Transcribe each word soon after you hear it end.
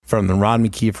From the Ron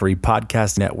McKeefery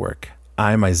Podcast Network,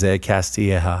 I'm Isaiah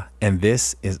Castilleja, and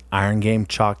this is Iron Game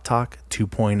Chalk Talk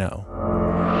 2.0.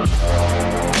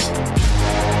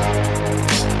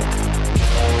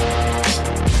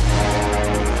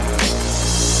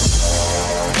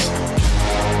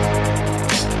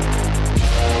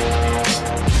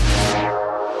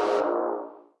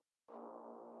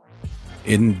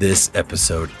 In this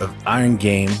episode of Iron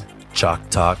Game Chalk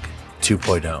Talk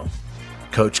 2.0,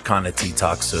 Coach Conaty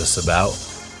talks to us about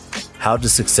how to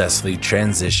successfully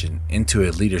transition into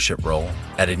a leadership role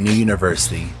at a new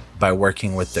university by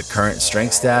working with the current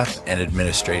strength staff and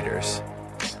administrators,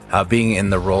 how being in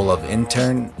the role of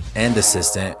intern and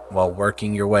assistant while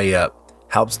working your way up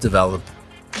helps develop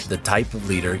the type of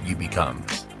leader you become,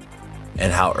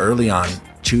 and how early on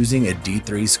choosing a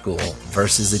D3 school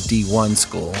versus a D1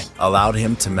 school allowed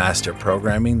him to master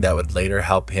programming that would later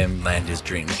help him land his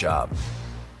dream job.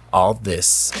 All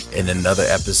this in another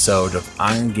episode of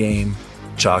Iron Game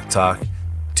Chalk Talk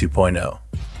 2.0.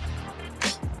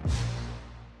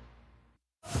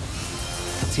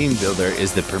 Team Builder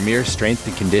is the premier strength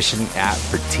and conditioning app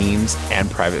for teams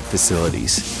and private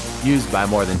facilities. Used by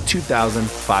more than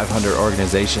 2,500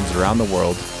 organizations around the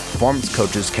world, performance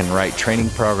coaches can write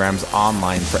training programs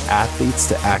online for athletes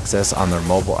to access on their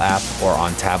mobile app or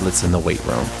on tablets in the weight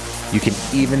room. You can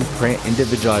even print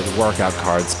individualized workout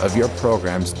cards of your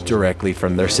programs directly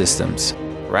from their systems.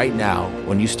 Right now,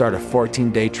 when you start a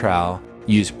 14-day trial,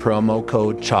 use promo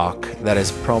code CHALK, that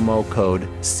is promo code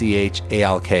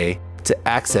CHALK, to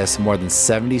access more than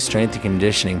 70 strength and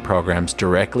conditioning programs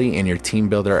directly in your Team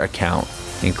Builder account,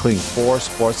 including 4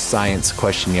 sports science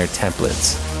questionnaire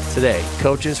templates. Today,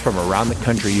 coaches from around the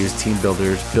country use Team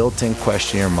Builder's built-in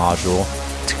questionnaire module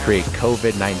to create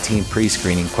COVID-19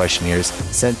 pre-screening questionnaires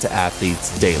sent to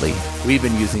athletes daily. We've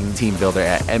been using Team Builder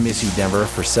at MSU Denver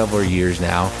for several years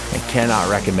now and cannot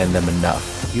recommend them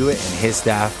enough. Hewitt and his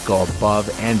staff go above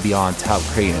and beyond to help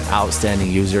create an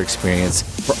outstanding user experience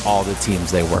for all the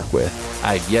teams they work with.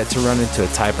 I have yet to run into a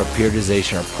type of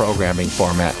periodization or programming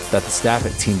format that the staff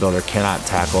at Team Builder cannot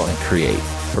tackle and create.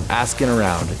 From asking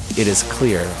around, it is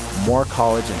clear more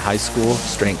college and high school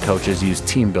strength coaches use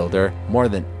Team Builder more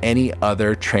than any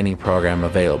other training program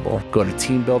available. Go to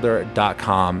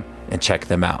teambuilder.com and check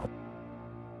them out.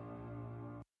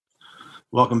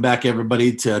 Welcome back,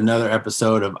 everybody, to another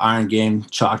episode of Iron Game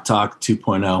Chalk Talk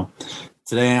 2.0.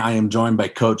 Today, I am joined by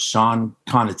Coach Sean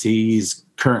Conaty. He's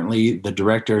currently the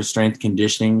Director of Strength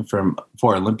Conditioning for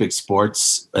Olympic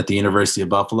Sports at the University of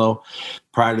Buffalo.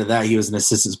 Prior to that, he was an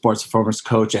assistant sports performance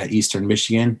coach at Eastern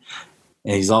Michigan.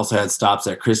 And he's also had stops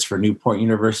at Christopher Newport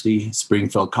University,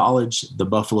 Springfield College, the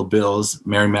Buffalo Bills,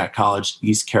 Merrimack College,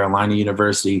 East Carolina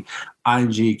University,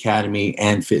 IMG Academy,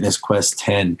 and Fitness Quest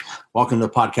 10. Welcome to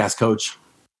the podcast, Coach.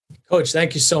 Coach,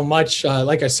 thank you so much.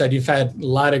 Like I said, you've had a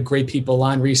lot of great people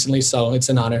on recently, so it's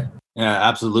an honor. Yeah,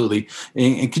 absolutely.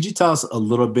 And could you tell us a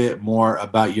little bit more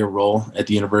about your role at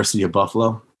the University of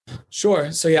Buffalo?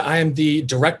 Sure. So, I am the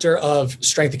Director of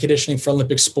Strength and Conditioning for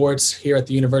Olympic Sports here at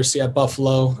the University at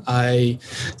Buffalo. I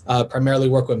primarily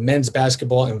work with men's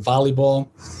basketball and volleyball,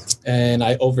 and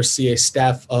I oversee a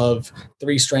staff of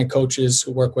 3 strength coaches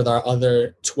who work with our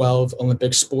other 12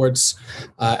 Olympic sports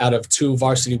out of 2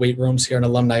 varsity weight rooms here in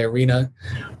Alumni Arena.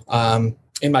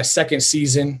 In my second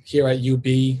season here at UB,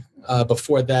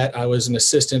 before that, I was an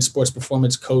assistant sports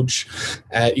performance coach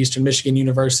at Eastern Michigan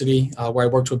University, where I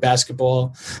worked with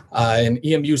basketball. And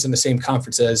EMU's in the same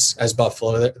conference as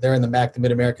Buffalo. They're in the MAC, the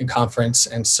Mid-American Conference.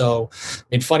 And so,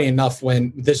 funny enough,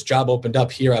 when this job opened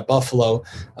up here at Buffalo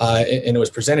and it was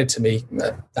presented to me,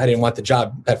 I didn't want the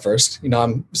job at first.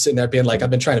 I'm sitting there being like, I've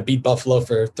been trying to beat Buffalo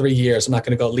for 3 years. I'm not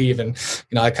going to go leave. And,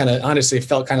 I kind of honestly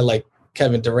felt kind of like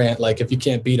Kevin Durant, like if you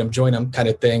can't beat him, join him kind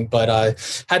of thing. But I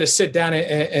had to sit down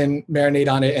and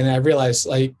marinate on it. And I realized,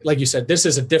 like you said, this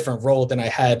is a different role than I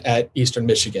had at Eastern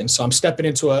Michigan. So I'm stepping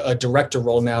into a director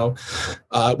role now,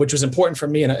 which was important for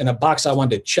me in a box I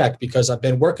wanted to check because I've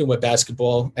been working with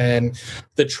basketball. And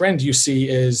the trend you see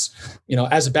is,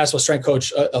 as a basketball strength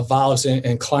coach evolves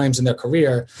and climbs in their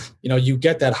career, you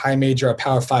get that high major or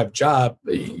Power 5 job,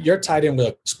 you're tied in with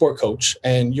a sport coach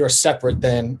and you're separate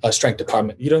than a strength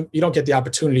department. You don't get the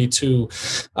opportunity to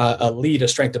lead a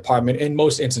strength department in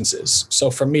most instances.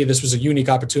 So for me, this was a unique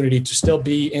opportunity to still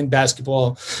be in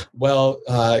basketball while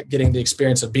getting the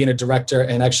experience of being a director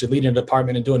and actually leading a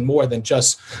department and doing more than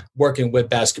just working with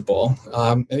basketball.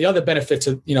 And the other benefit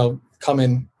to,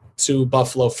 coming to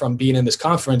Buffalo from being in this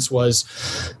conference was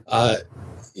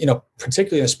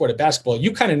particularly in the sport of basketball,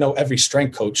 you kind of know every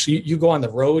strength coach. You go on the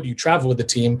road, you travel with the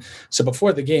team. So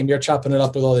before the game, you're chopping it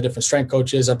up with all the different strength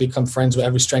coaches. I've become friends with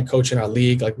every strength coach in our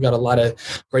league. Like, we got a lot of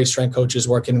great strength coaches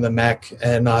working in the MAC.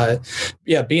 And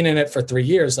being in it for 3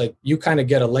 years, like, you kind of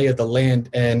get a lay of the land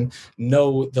and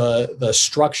know the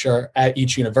structure at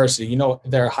each university. You know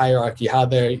their hierarchy, how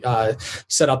they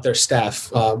set up their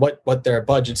staff, what their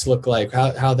budgets look like,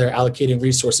 how they're allocating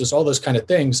resources, all those kind of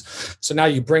things. So now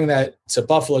you bring that to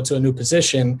Buffalo, to a new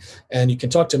position, and you can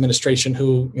talk to administration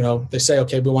who, they say,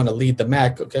 okay, we want to lead the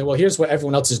MAC. Okay, well, here's what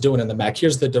everyone else is doing in the MAC.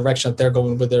 Here's the direction that they're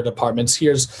going with their departments.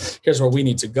 Here's where we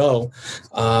need to go.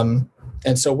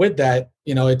 And so with that,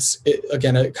 it's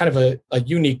again, a kind of a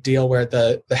unique deal where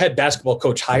the head basketball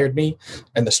coach hired me,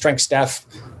 and the strength staff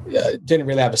didn't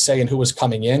really have a say in who was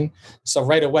coming in. So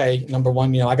right away, number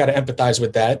one, I got to empathize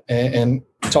with that and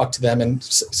talk to them and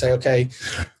say, okay,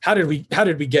 how did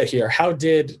we get here? How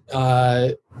did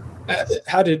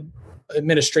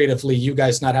administratively you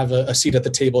guys not have a seat at the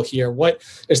table here? What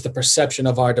is the perception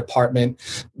of our department?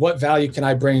 What value can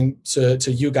I bring to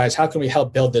you guys? How can we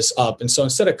help build this up? And so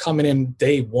instead of coming in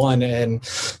day one and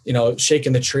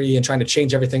shaking the tree and trying to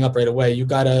change everything up right away, you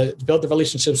got to build the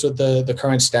relationships with the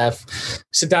current staff,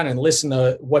 sit down and listen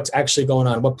to what's actually going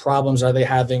on. What problems are they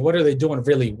having? What are they doing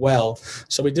really well?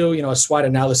 So we do a SWOT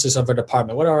analysis of our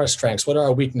department. What are our strengths? What are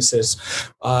our weaknesses?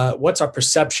 What's our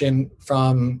perception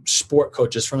from sport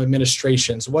coaches, from administration?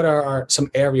 What are some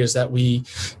areas that we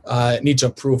need to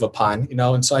improve upon?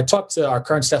 And so I talked to our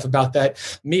current staff about that.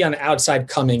 Me on the outside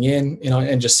coming in,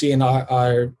 and just seeing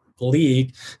our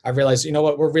league, I realized,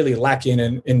 what, we're really lacking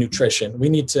in nutrition. We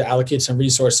need to allocate some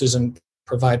resources and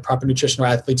provide proper nutrition to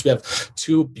our athletes. We have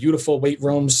 2 beautiful weight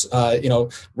rooms.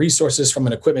 Resources from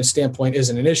an equipment standpoint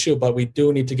isn't an issue, but we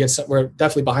do need to get some. We're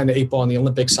definitely behind the 8 ball on the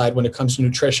Olympic side when it comes to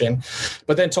nutrition.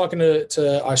 But then talking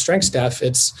to our strength staff,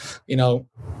 it's,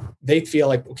 they feel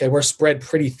like, okay, we're spread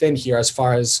pretty thin here as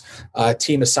far as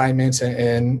team assignments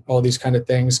and all these kind of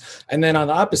things. And then on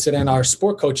the opposite end, our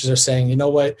sport coaches are saying,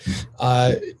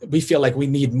 we feel like we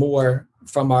need more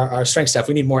from our strength staff.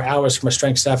 We need more hours from our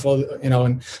strength staff,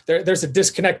 and there's a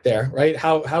disconnect there, right?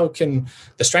 How can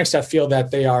the strength staff feel that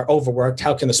they are overworked?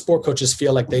 How can the sport coaches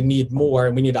feel like they need more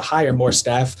and we need to hire more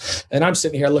staff? And I'm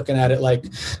sitting here looking at it like,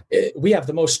 we have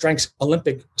the most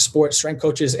Olympic sports strength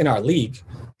coaches in our league.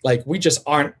 Like, we just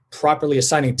aren't properly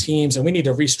assigning teams, and we need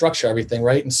to restructure everything,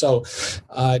 right? And so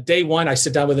day one, I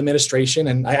sit down with administration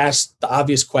and I ask the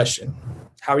obvious question: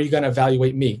 how are you going to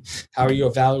evaluate me? How are you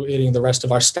evaluating the rest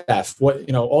of our staff? What,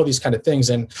 all these kind of things.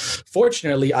 And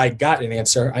fortunately, I got an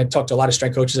answer. I talked to a lot of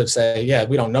strength coaches that say, yeah,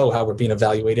 we don't know how we're being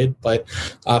evaluated. But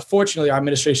fortunately, our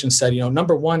administration said,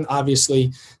 number one,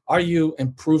 obviously, are you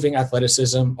improving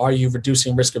athleticism? Are you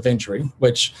reducing risk of injury?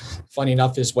 Which, funny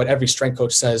enough, is what every strength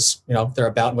coach says, they're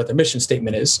about and what their mission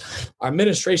statement is. Our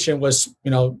administration was,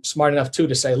 smart enough too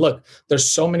to say, look,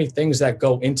 there's so many things that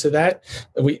go into that.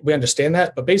 We understand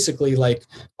that, but basically, like,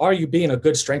 are you being a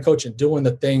good strength coach and doing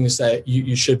the things that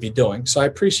you should be doing? So I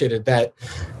appreciated that.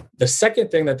 The second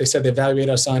thing that they said they evaluate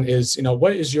us on is,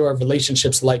 what is your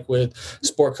relationships like with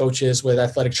sport coaches, with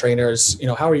athletic trainers?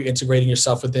 How are you integrating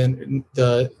yourself within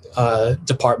the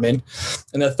department?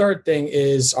 And the third thing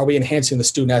is, are we enhancing the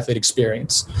student athlete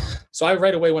experience? So I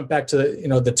right away went back to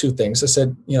the 2 things. I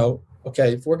said,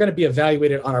 okay, if we're going to be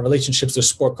evaluated on our relationships with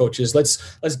sport coaches,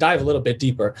 let's dive a little bit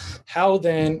deeper. How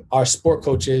then are sport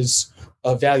coaches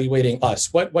evaluating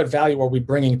us? What value are we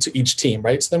bringing to each team,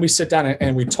 right? So then we sit down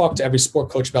and we talk to every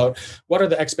sport coach about what are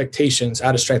the expectations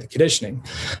out of strength and conditioning.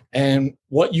 And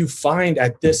what you find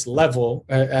at this level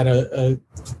at a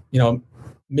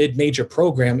mid-major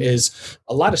program is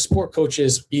a lot of sport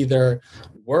coaches either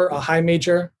were a high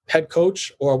major head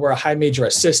coach or were a high major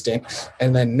assistant,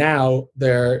 and then now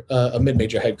they're a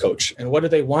mid-major head coach. And what do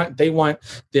they want? They want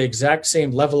the exact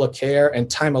same level of care and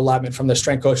time allotment from the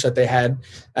strength coach that they had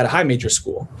at a high major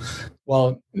school.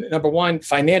 Well, number one,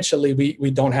 financially,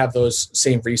 we don't have those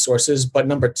same resources. But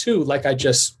number two, like I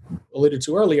just alluded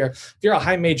to earlier, if you're a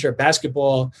high major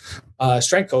basketball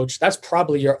strength coach, that's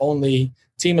probably your only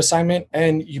team assignment,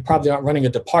 and you probably aren't running a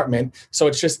department. So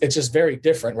it's just very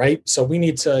different, right? So we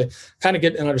need to kind of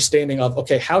get an understanding of,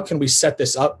 okay, how can we set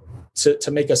this up to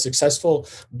make us successful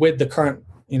with the current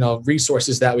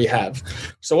resources that we have.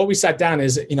 So what we sat down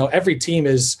is, every team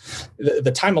is,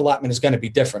 the time allotment is going to be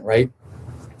different, right?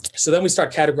 So then we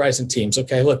start categorizing teams.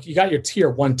 Okay, look, you got your tier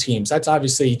 1 teams. That's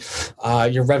obviously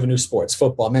your revenue sports,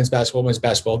 football, men's basketball, women's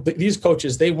basketball. These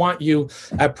coaches, they want you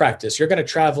at practice. You're going to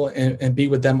travel and be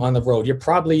with them on the road. You're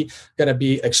probably going to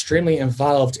be extremely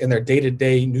involved in their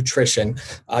day-to-day nutrition.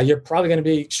 You're probably going to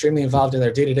be extremely involved in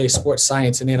their day-to-day sports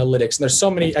science and analytics. And there's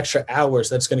so many extra hours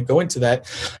that's going to go into that.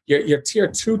 Your tier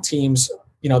 2 teams,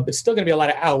 it's still going to be a lot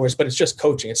of hours, but it's just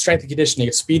coaching. It's strength and conditioning.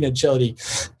 It's speed and agility,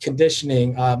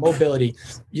 conditioning, mobility.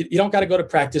 You don't got to go to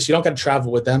practice. You don't got to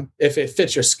travel with them. If it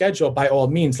fits your schedule, by all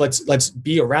means, let's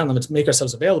be around them. Let's make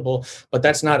ourselves available. But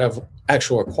that's not an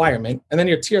actual requirement. And then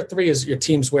your tier 3 is your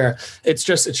teams where it's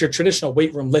your traditional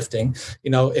weight room lifting.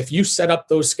 If you set up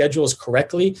those schedules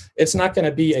correctly, it's not going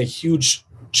to be a huge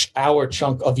hour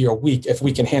chunk of your week if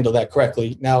we can handle that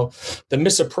correctly. Now, the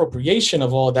misappropriation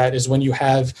of all that is when you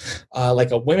have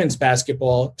like a women's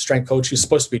basketball strength coach who's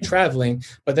supposed to be traveling,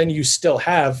 but then you still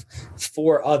have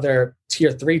 4 other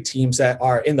tier 3 teams that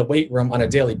are in the weight room on a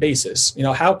daily basis.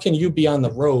 How can you be on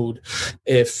the road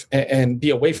and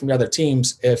be away from the other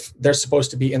teams if they're supposed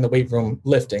to be in the weight room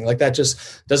lifting? Like, that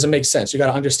just doesn't make sense. You got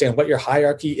to understand what your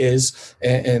hierarchy is.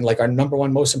 And like, our number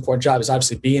one most important job is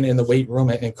obviously being in the weight room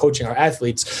and coaching our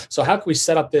athletes. So how can we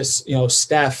set up this,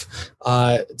 staff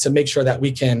to make sure that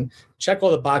we can check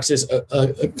all the boxes,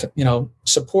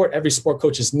 support every sport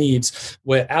coach's needs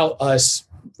without us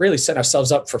really setting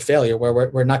ourselves up for failure where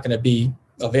we're not going to be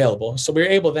available. So we were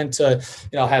able then to,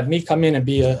 have me come in and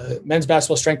be a men's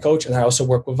basketball strength coach. And I also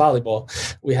work with volleyball.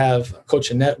 We have Coach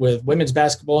Annette with women's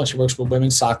basketball, and she works with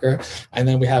women's soccer. And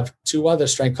then we have 2 other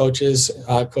strength coaches,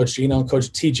 Coach Gino and Coach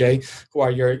TJ, who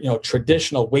are your,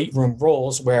 traditional weight room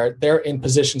roles where they're in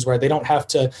positions where they don't have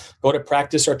to go to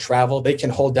practice or travel. They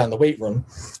can hold down the weight room.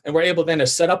 And we're able then to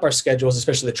set up our schedules,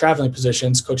 especially the traveling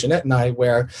positions, Coach Annette and I,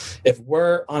 where if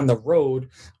we're on the road,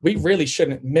 we really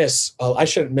shouldn't miss, I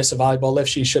shouldn't miss a volleyball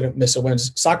lift. She shouldn't miss a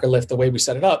women's soccer lift the way we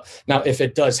set it up. Now, if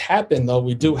it does happen, though,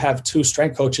 we do have 2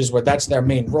 strength coaches where that's their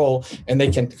main role, and they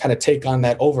can kind of take on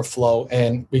that overflow,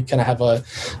 and we kind of have a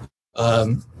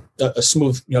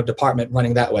smooth, department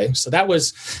running that way. So that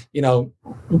was,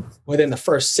 within the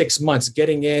first 6 months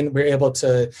getting in, we were able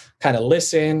to kind of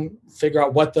listen, figure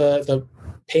out what the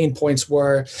pain points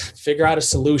were, figure out a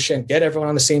solution, get everyone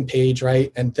on the same page,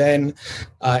 right? And then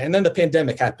the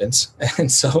pandemic happens.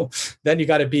 And so then you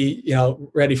got to be,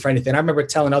 ready for anything. I remember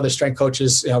telling other strength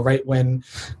coaches, right when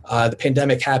the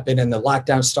pandemic happened and the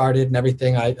lockdown started and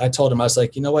everything, I told them, I was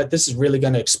like, you know what, this is really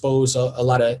going to expose a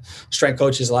lot of strength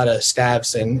coaches, a lot of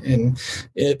staffs, and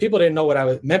people didn't know what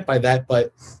I meant by that.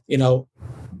 But,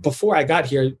 before I got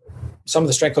here, some of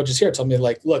the strength coaches here told me,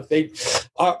 like, look,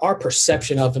 our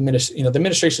perception of the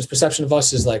administration's perception of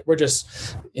us is like, we're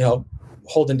just,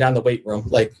 holding down the weight room.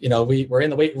 Like, we're in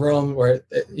the weight room, we're,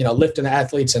 lifting the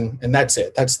athletes, and that's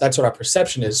it. That's what our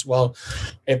perception is. Well,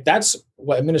 if that's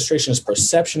what administration's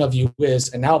perception of you is,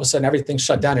 and now all of a sudden everything's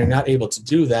shut down and you're not able to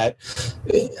do that,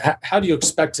 how do you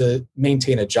expect to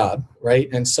maintain a job, right?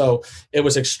 And so it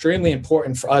was extremely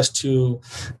important for us to,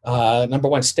 number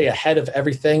one, stay ahead of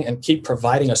everything and keep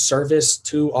providing a service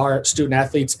to our student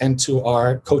athletes and to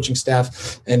our coaching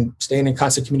staff, and staying in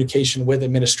constant communication with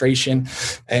administration.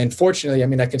 And fortunately,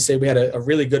 I can say we had a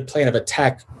really good plan of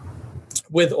attack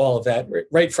with all of that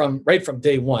right from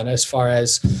day one, as far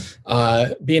as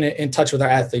being in touch with our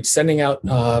athletes, sending out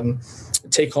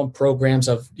take-home programs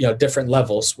of different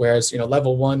levels. Whereas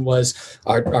level 1 was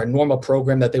our normal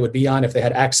program that they would be on if they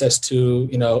had access to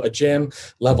a gym.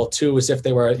 Level 2 is if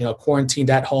they were quarantined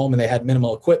at home and they had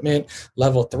minimal equipment.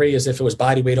 Level 3 is if it was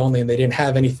body weight only and they didn't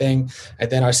have anything. And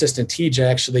then our assistant TJ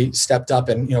actually stepped up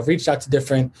and reached out to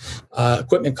different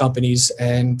equipment companies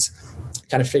and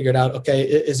kind of figured out, okay,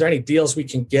 is there any deals we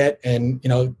can get? And,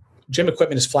 gym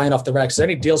equipment is flying off the racks. Is there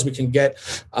any deals we can get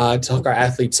to hook our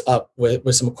athletes up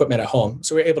with some equipment at home?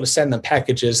 So we're able to send them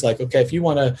packages like, okay, if you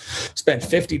want to spend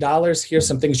 $50, here's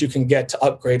some things you can get to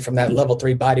upgrade from that level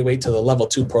 3 body weight to the level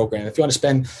 2 program. If you want to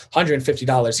spend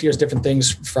 $150, here's different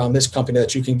things from this company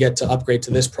that you can get to upgrade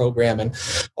to this program. And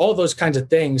all those kinds of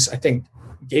things, I think,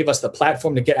 gave us the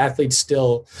platform to get athletes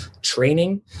still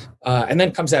training. And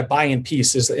then comes that buy-in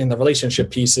piece, is in the relationship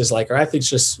piece, is like, are athletes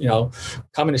just,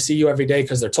 coming to see you every day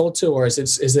because they're told to, or is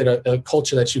it a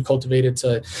culture that you cultivated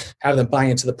to have them buy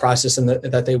into the process and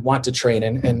that they want to train?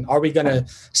 And are we going to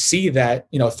see that,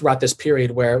 throughout this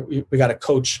period where we got to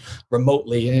coach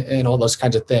remotely and all those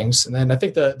kinds of things? And then I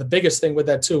think the biggest thing with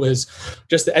that too is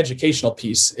just the educational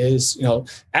piece is,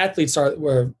 athletes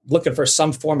we're looking for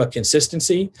some form of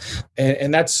consistency. And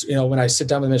and that's, when I sit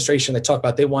down with administration, they talk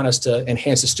about they want us to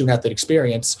enhance the student athlete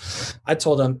experience. I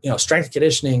told them, strength and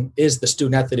conditioning is the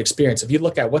student athlete experience. If you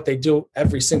look at what they do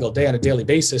every single day on a daily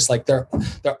basis, like they're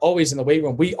always in the weight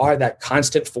room. We are that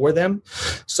constant for them.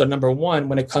 So number one,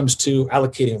 when it comes to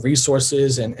allocating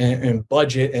resources and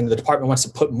budget, and the department wants to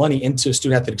put money into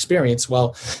student athlete experience,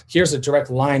 well, here's a direct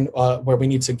line where we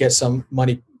need to get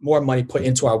more money put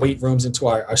into our weight rooms, into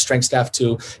our strength staff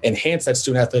to enhance that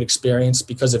student athlete experience.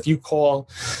 Because if you call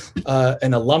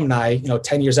an alumni,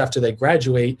 10 years after they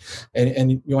graduate,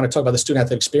 and you want to talk about the student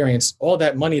athlete experience, all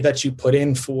that money that you put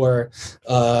in for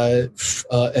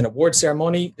an award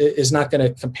ceremony is not going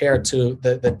to compare to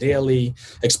the daily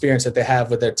experience that they have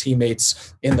with their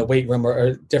teammates in the weight room,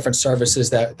 or different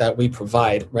services that we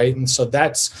provide, right? And so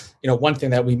that's, one thing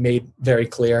that we made very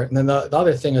clear. And then the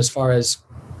other thing, as far as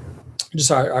just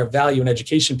our value and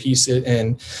education piece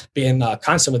and being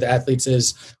constant with the athletes,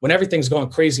 is when everything's going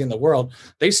crazy in the world,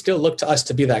 they still look to us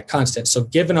to be that constant. So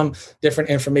giving them different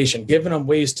information, giving them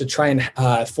ways to try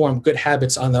and form good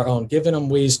habits on their own, giving them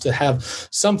ways to have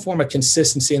some form of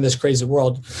consistency in this crazy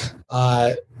world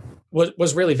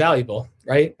was really valuable,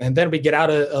 right? And then we get out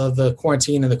of the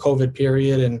quarantine and the COVID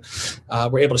period,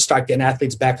 and we're able to start getting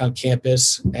athletes back on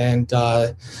campus. And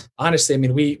honestly,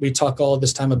 we talk all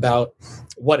this time about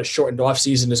what a shortened off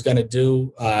season is going to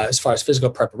do as far as physical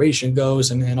preparation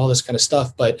goes, and all this kind of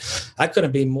stuff. But I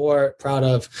couldn't be more proud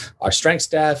of our strength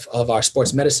staff, of our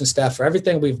sports medicine staff, for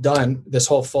everything we've done this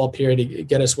whole fall period to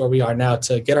get us where we are now,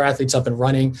 to get our athletes up and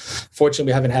running. Fortunately,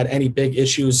 we haven't had any big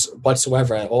issues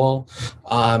whatsoever at all.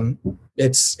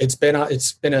 It's been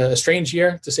a strange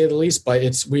year, to say the least, but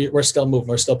we're still moving,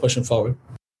 we're still pushing forward.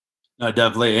 No,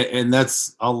 definitely, and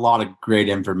that's a lot of great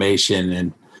information,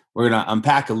 and we're going to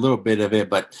unpack a little bit of it.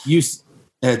 But you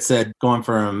had said going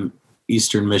from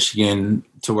Eastern Michigan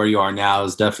to where you are now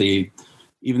is definitely,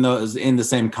 even though it was in the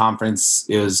same conference,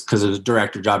 it was because of the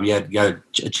director job. You got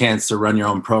a chance to run your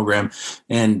own program,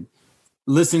 and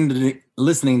listening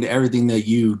to everything that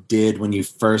you did when you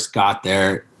first got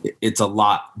there. It's a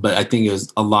lot, but I think it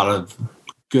was a lot of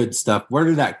good stuff. Where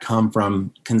did that come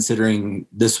from, considering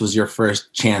this was your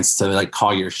first chance to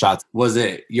call your shots? Was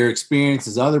it your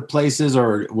experiences other places,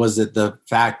 or was it the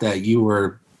fact that you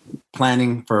were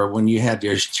planning for when you had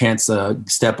your chance to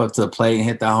step up to the plate and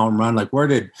hit that home run? Where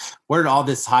did all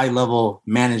this high level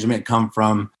management come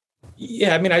from?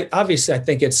 Yeah, I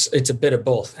think it's a bit of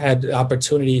both. I had the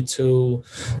opportunity to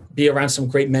be around some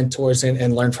great mentors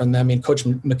and learn from them. Coach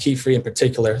McKeefrey in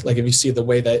particular, if you see the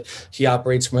way that he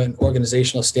operates from an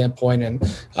organizational standpoint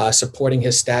and supporting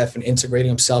his staff and integrating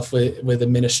himself with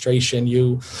administration,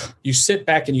 you sit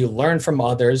back and you learn from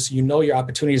others. Your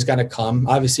opportunity is going to come.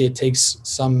 Obviously, it takes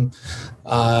some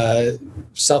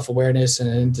self-awareness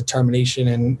and determination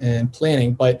and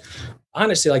planning, but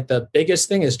honestly, the biggest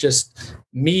thing is just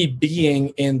me being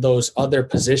in those other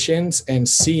positions and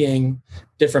seeing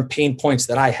different pain points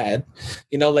that I had.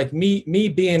 Me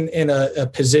being in a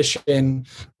position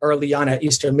early on at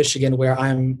Eastern Michigan where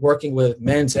I'm working with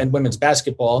men's and women's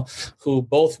basketball, who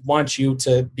both want you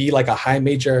to be a high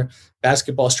major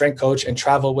basketball strength coach and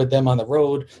travel with them on the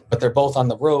road, but they're both on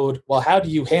the road. Well, how do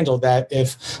you handle that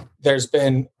if there's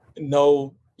been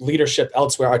no leadership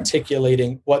elsewhere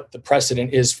articulating what the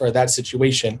precedent is for that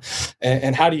situation?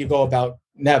 And how do you go about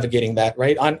navigating that,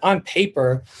 right? On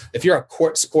paper, if you're a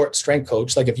court sport strength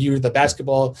coach, if you're the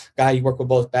basketball guy, you work with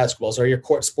both basketballs, or your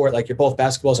court sport, you're both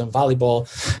basketballs and volleyball,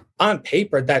 on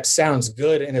paper, that sounds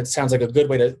good. And it sounds like a good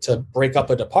way to break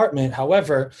up a department.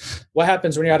 However, what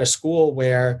happens when you're at a school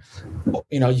where,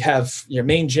 you have your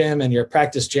main gym and your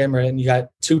practice gym, and you got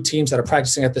two teams that are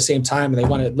practicing at the same time and they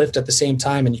want to lift at the same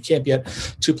time, and you can't be at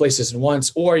two places at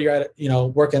once, or you're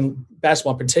at, working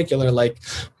basketball in particular,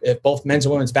 if both men's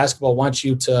and women's basketball want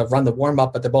you to run the warm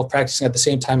up, but they're both practicing at the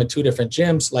same time in two different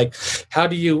gyms, how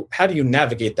do you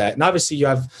navigate that? And obviously you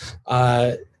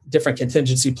have, different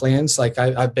contingency plans.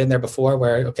 I've been there before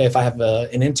where, okay, if I have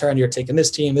an intern, you're taking this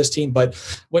team, but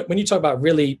when you talk about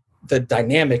really the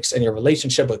dynamics and your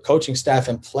relationship with coaching staff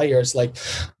and players,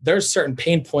 there's certain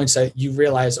pain points that you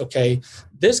realize, okay,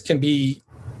 this can be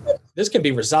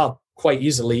resolved quite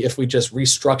easily if we just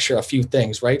restructure a few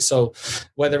things, right? So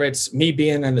whether it's me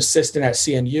being an assistant at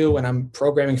CNU and I'm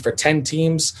programming for 10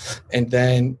 teams, and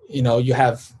then, you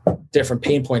have different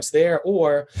pain points there,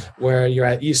 or where you're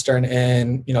at Eastern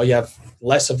and, you have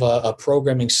less of a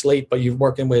programming slate, but you're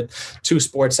working with two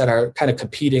sports that are kind of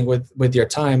competing with your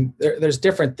time. There's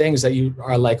different things that you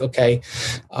are okay,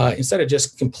 instead of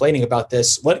just complaining about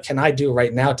this, what can I do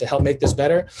right now to help make this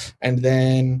better? And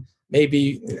then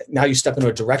maybe now you step into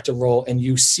a director role and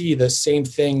you see the same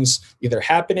things either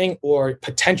happening or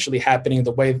potentially happening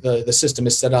the way the system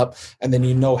is set up, and then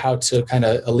you know how to kind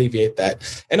of alleviate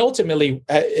that. And ultimately,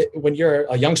 when you're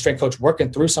a young strength coach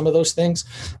working through some of those things,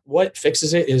 what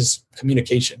fixes it is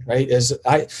communication, right? Is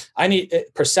I need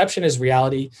perception is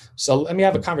reality. So let me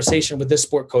have a conversation with this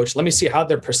sport coach. Let me see how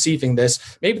they're perceiving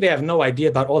this. Maybe they have no idea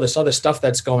about all this other stuff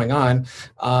that's going on.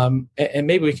 And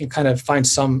maybe we can kind of find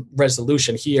some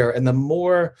resolution here. And the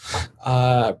more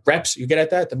reps you get at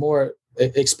that, the more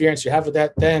experience you have with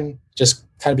that, then just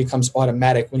kind of becomes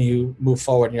automatic when you move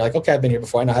forward. And you're like, okay, I've been here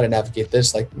before. I know how to navigate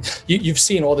this. Like you've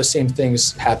seen all the same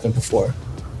things happen before.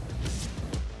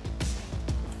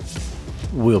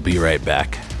 We'll be right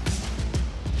back.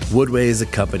 Woodway is a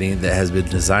company that has been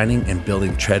designing and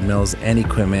building treadmills and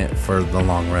equipment for the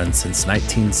long run since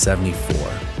 1974.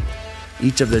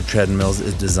 Each of their treadmills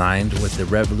is designed with the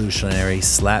revolutionary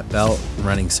slat belt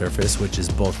running surface, which is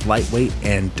both lightweight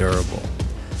and durable.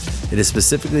 It is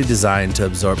specifically designed to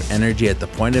absorb energy at the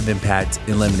point of impact,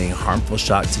 eliminating harmful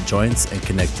shock to joints and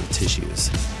connective tissues.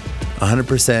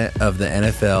 100% of the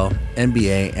NFL,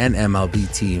 NBA, and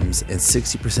MLB teams and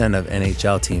 60% of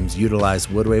NHL teams utilize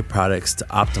Woodway products to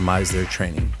optimize their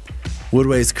training.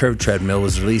 Woodway's curved treadmill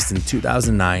was released in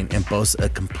 2009 and boasts a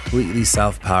completely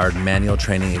self-powered manual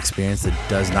training experience that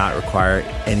does not require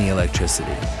any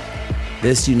electricity.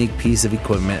 This unique piece of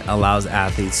equipment allows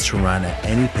athletes to run at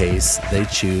any pace they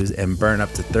choose and burn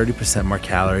up to 30% more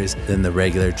calories than the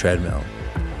regular treadmill.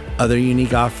 Other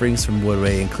unique offerings from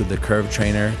Woodway include the Curve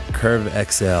Trainer, Curve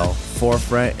XL,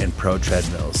 Forefront, and Pro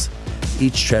treadmills.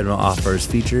 Each treadmill offers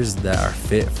features that are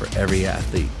fit for every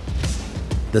athlete.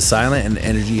 The silent and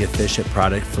energy-efficient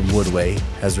product from Woodway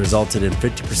has resulted in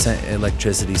 50%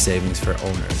 electricity savings for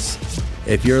owners.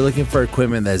 If you're looking for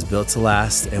equipment that is built to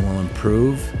last and will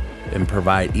improve and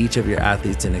provide each of your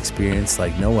athletes an experience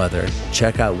like no other,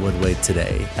 check out Woodway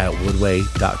today at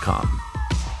woodway.com.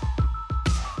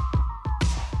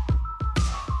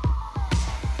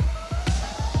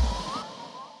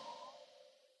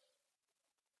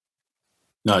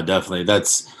 No, definitely.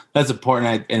 That's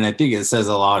important. And I think it says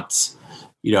a lot,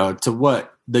 to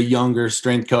what the younger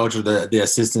strength coach or the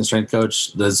assistant strength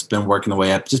coach that's been working the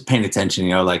way up, just paying attention,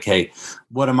 like, hey,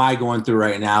 what am I going through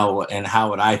right now and how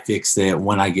would I fix it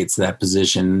when I get to that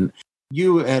position?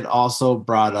 You had also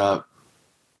brought up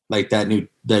like that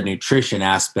nutrition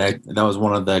aspect. That was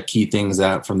one of the key things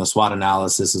that from the SWOT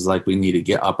analysis is like, we need to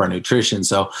get up our nutrition.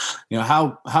 So,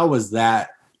 how was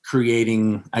that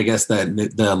creating, I guess, that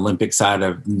the Olympic side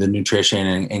of the nutrition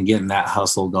and getting that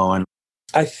hustle going?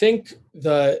 I think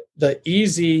the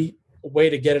easy way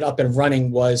to get it up and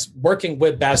running was working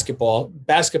with basketball.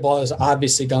 Basketball is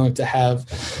obviously going to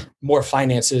have more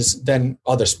finances than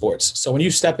other sports. So when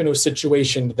you step into a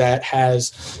situation that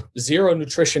has zero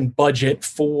nutrition budget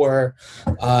for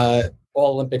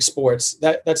all Olympic sports,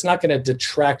 that's not going to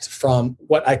detract from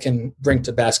what I can bring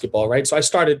to basketball, right? So I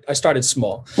started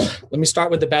small. Let me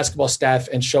start with the basketball staff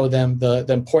and show them the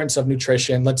importance of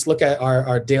nutrition. Let's look at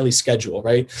our daily schedule,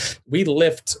 right? We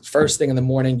lift first thing in the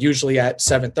morning, usually at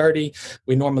 7:30.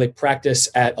 We normally practice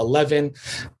at 11.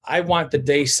 I want the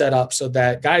day set up so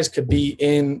that guys could be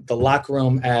in the locker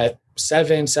room at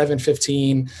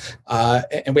 7:15,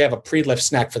 and we have a pre-lift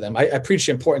snack for them. I preach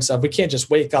the importance of, we can't just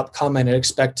wake up, come in and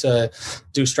expect to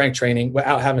do strength training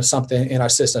without having something in our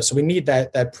system. So we need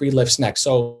that pre-lift snack.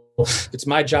 So it's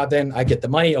my job then. I get the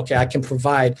money. Okay, I can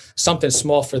provide something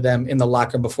small for them in the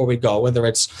locker before we go, whether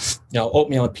it's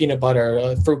oatmeal and peanut butter,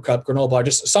 a fruit cup, granola bar,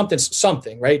 just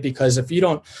something, right? Because if you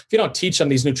don't teach them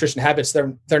these nutrition habits,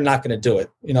 they're not going to do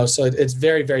it. So it's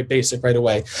very, very basic right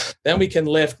away. Then we can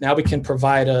lift. Now we can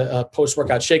provide a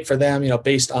post-workout shake for them,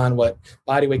 based on what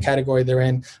body weight category they're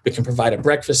in. We can provide a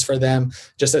breakfast for them,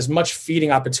 just as much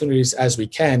feeding opportunities as we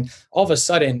can. All of a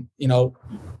sudden,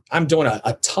 I'm doing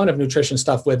a ton of nutrition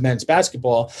stuff with men's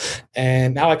basketball.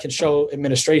 And now I can show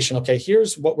administration, okay,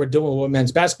 here's what we're doing with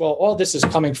men's basketball. All this is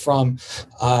coming from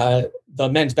the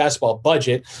men's basketball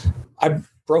budget. I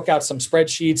broke out some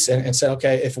spreadsheets and said,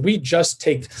 okay, if we just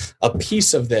take a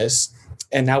piece of this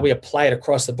and now we apply it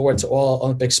across the board to all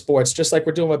Olympic sports, just like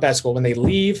we're doing with basketball, when they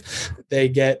leave, they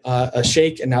get a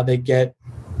shake and now they get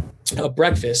a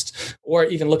breakfast, or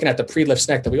even looking at the pre-lift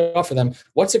snack that we offer them,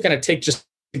 what's it going to take just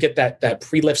to get that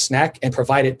pre-lift snack and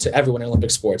provide it to everyone in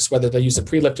Olympic sports, whether they use it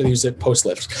pre-lift or they use it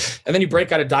post-lift. And then you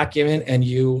break out a document and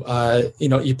you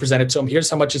present it to them. Here's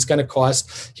how much it's going to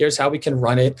cost. Here's how we can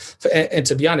run it. And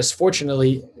to be honest,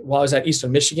 fortunately, while I was at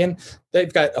Eastern Michigan,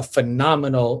 they've got a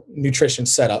phenomenal nutrition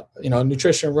setup,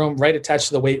 nutrition room right attached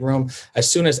to the weight room.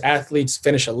 As soon as athletes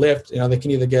finish a lift, they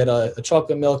can either get a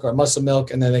chocolate milk or a muscle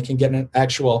milk, and then they can get an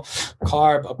actual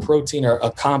carb, a protein, or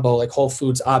a combo like Whole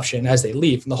Foods option as they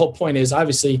leave. And the whole point is,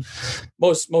 obviously,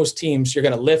 most teams, you're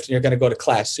going to lift and you're going to go to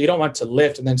class. So you don't want to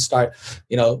lift and then start,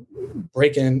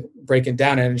 breaking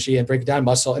down energy and breaking down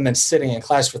muscle and then sitting in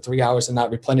class for 3 hours and not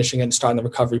replenishing it and starting the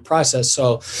recovery process.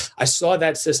 So I saw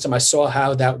that system. I saw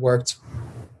how that worked.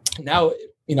 Now,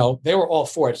 they were all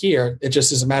for it here. It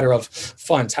just is a matter of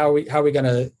funds. How are we going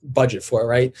to budget for it,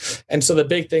 right? And so the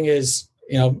big thing is,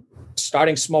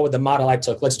 starting small with the model I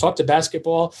took. Let's talk to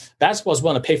basketball. Basketball is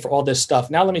willing to pay for all this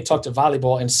stuff. Now let me talk to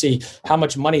volleyball and see how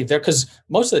much money there, because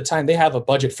most of the time they have a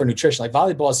budget for nutrition. Like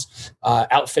volleyball's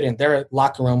outfitting their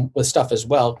locker room with stuff as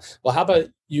well. Well, how about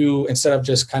you, instead of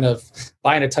just kind of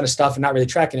buying a ton of stuff and not really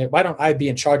tracking it, why don't I be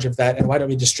in charge of that? And why don't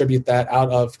we distribute that out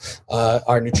of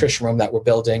our nutrition room that we're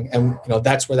building? And,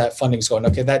 that's where that funding is going.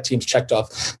 Okay, that team's checked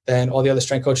off. Then all the other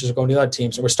strength coaches are going to the other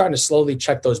teams. And we're starting to slowly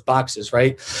check those boxes,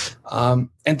 right?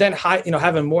 And then,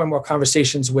 having more and more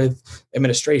conversations with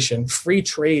administration. Free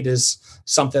trade is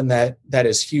something that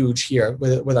is huge here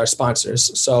with our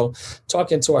sponsors. So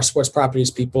talking to our sports properties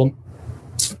people,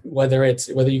 whether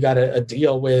you got a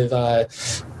deal with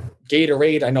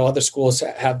Gatorade. I know other schools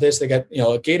have this. They got,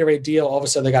 a Gatorade deal. All of a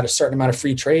sudden they got a certain amount of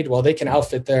free trade. Well, they can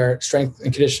outfit their strength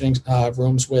and conditioning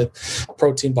rooms with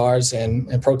protein bars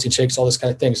and protein shakes, all this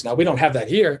kind of things. Now we don't have that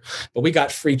here, but we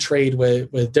got free trade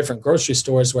with different grocery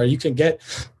stores where you can get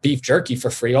beef jerky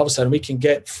for free. All of a sudden we can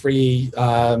get free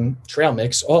trail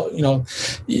mix.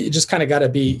 You just kind of got to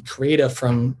be creative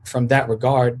from that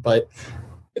regard. But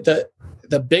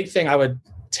the big thing I would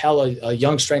tell a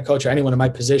young strength coach or anyone in my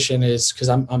position is, because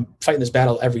I'm fighting this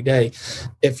battle every day,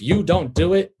 if you don't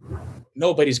do it,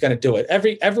 nobody's going to do it.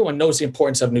 Everyone knows the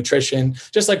importance of nutrition.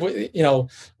 Just like,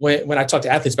 when I talk to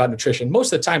athletes about nutrition,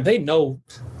 most of the time they know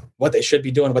what they should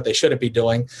be doing, what they shouldn't be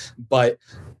doing, but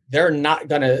they're not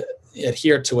going to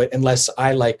adhere to it unless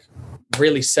I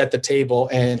really set the table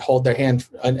and hold their hand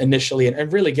initially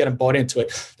and really get them bought into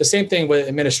it. The same thing with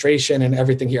administration and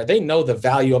everything here. They know the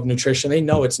value of nutrition. They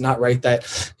know it's not right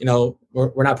that,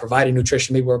 we're not providing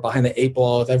nutrition. Maybe we're behind the eight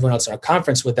ball of everyone else in our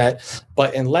conference with that.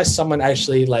 But unless someone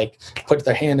actually puts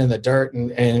their hand in the dirt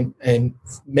and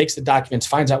makes the documents,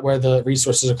 finds out where the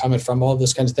resources are coming from, all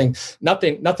this kind of thing,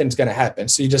 nothing's going to happen.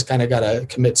 So you just kind of got to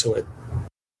commit to it.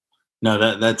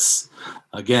 No, that's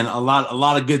again a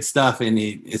lot of good stuff, and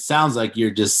it sounds like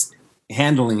you're just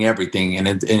handling everything, and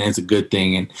it's a good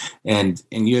thing. And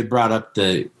you had brought up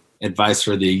the advice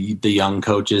for the young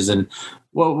coaches, and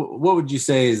what would you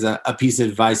say is a piece of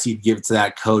advice you'd give to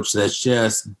that coach that's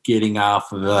just getting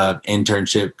off of an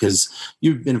internship? Because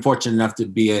you've been fortunate enough to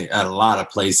be at a lot of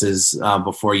places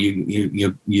before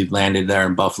you landed there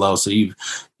in Buffalo, so you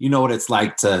know what it's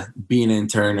like to be an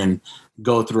intern and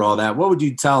go through all that. What would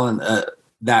you tell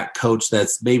that coach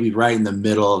that's maybe right in the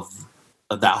middle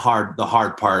of the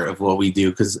hard part of what we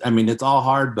do? Because it's all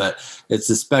hard, but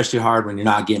it's especially hard when you're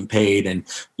not getting paid and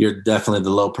you're definitely the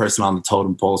low person on the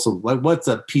totem pole. So what's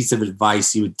a piece of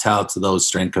advice you would tell to those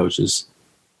strength coaches?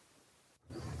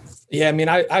 Yeah,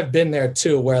 I've been there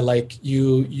too, where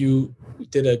you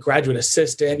did a graduate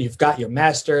assistant, you've got your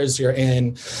master's, you're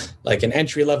in an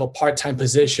entry-level part-time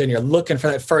position, you're looking for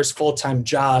that first full-time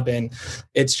job, and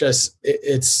it's just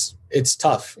it's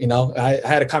tough. I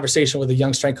had a conversation with a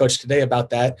young strength coach today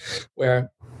about that, where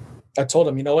I told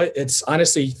him, it's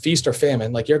honestly feast or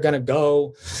famine. You're going to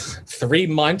go 3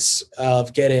 months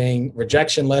of getting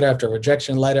rejection letter after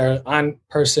rejection letter, on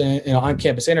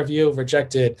campus interview,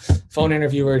 rejected, phone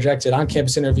interview, rejected, on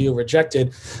campus interview,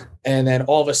 rejected. And then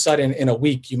all of a sudden in a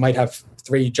week, you might have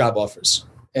 3 job offers.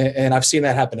 And I've seen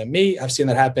that happen to me. I've seen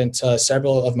that happen to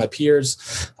several of my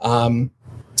peers.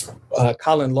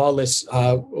 Colin Lawless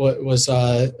was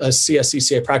a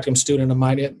CSCCA practicum student of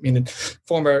mine,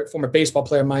 former baseball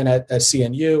player of mine at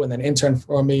CNU, and then intern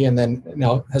for me, and then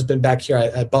has been back here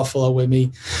at Buffalo with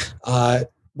me.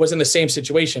 Was in the same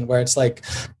situation where it's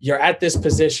you're at this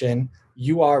position,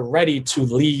 you are ready to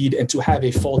lead and to have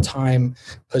a full-time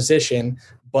position,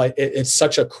 but it's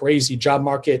such a crazy job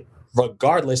market,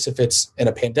 regardless if it's in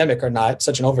a pandemic or not,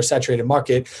 such an oversaturated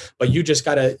market, but you just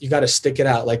gotta stick it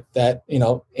out like that,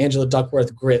 Angela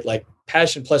Duckworth grit,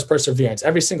 passion plus perseverance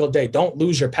every single day. Don't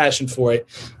lose your passion for it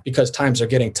because times are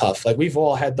getting tough. Like we've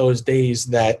all had those days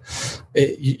that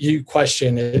you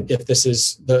question if this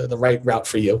is the right route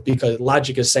for you, because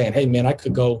logic is saying, hey man, I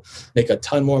could go make a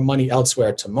ton more money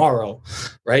elsewhere tomorrow.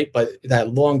 Right. But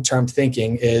that long-term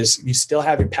thinking is you still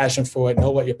have your passion for it,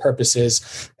 know what your purpose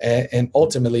is, and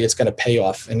ultimately it's going to pay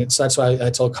off. And that's why I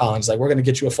told Collins, like, we're going to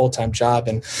get you a full-time job,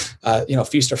 and,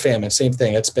 feast or famine, same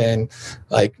thing. It's been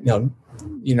like,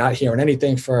 you're not hearing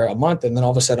anything for a month, and then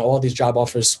all of a sudden all these job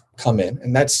offers come in.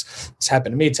 And it's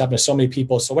happened to me. It's happened to so many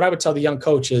people. So what I would tell the young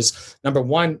coach is, number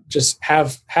one, just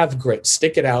have grit,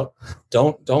 stick it out.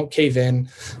 Don't cave in.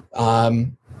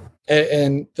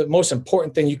 And the most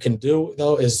important thing you can do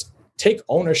though, is take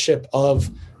ownership of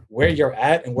where you're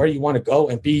at and where you want to go,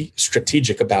 and be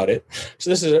strategic about it. So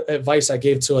this is advice I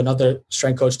gave to another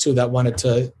strength coach too, that wanted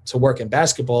to work in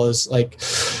basketball, is like,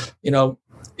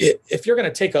 if you're going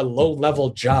to take a low level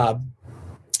job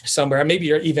somewhere, maybe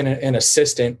you're even an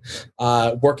assistant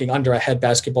working under a head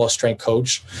basketball strength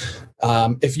coach.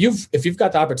 If you've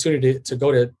got the opportunity to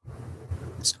go to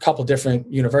a couple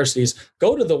different universities,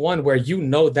 go to the one where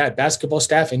that basketball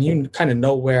staff, and you kind of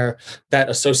know where that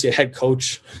associate head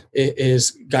coach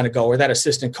is going to go, or that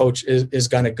assistant coach is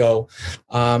going to go.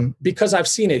 Because I've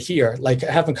seen it here, like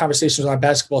having conversations with our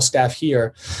basketball staff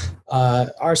here.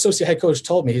 Our associate head coach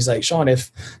told me, he's like, Sean,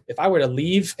 if I were to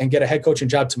leave and get a head coaching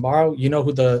job tomorrow, you know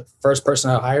who the first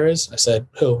person I'll hire is? I said,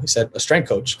 who? He said, a strength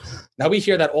coach. Now we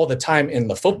hear that all the time in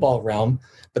the football realm,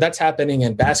 but that's happening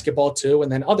in basketball too. And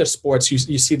then other sports,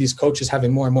 you see these coaches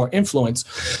having more and more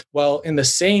influence. Well, in the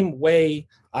same way,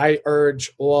 I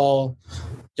urge all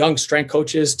young strength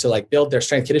coaches to like build their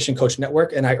strength conditioning coach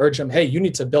network. And I urge them, hey, you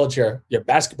need to build your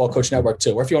basketball coach network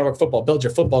too. Or if you want to work football, build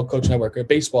your football coach network, or your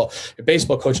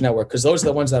baseball coach network, because those are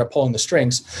the ones that are pulling the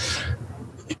strings.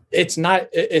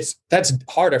 That's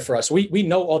harder for us. We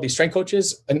know all these strength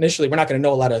coaches. Initially, we're not going to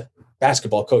know a lot of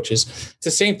basketball coaches. It's the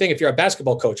same thing if you're a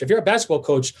basketball coach. If you're a basketball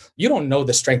coach, you don't know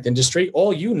the strength industry.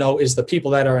 All you know is the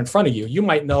people that are in front of you. You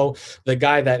might know the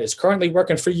guy that is currently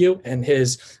working for you and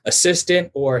his assistant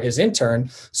or his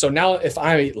intern. So now if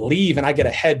I leave and I get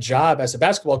a head job as a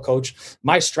basketball coach,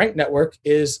 my strength network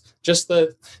is just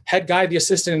the head guy, the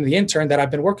assistant, and the intern that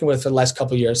I've been working with for the last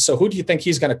couple of years. So who do you think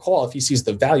he's going to call if he sees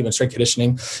the value in strength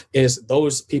conditioning? Is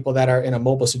those people that are in a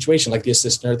mobile situation, like the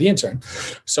assistant or the intern.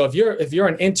 So if you're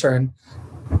an intern,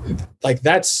 like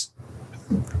that's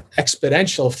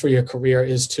exponential for your career,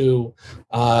 is to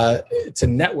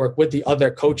network with the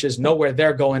other coaches, know where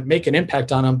they're going, make an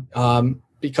impact on them.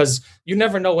 Because you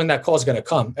never know when that call is going to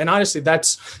come. And honestly,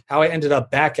 that's how I ended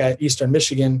up back at Eastern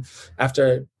Michigan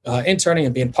after interning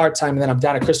and being part-time. And then I'm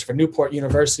down at Christopher Newport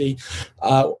University.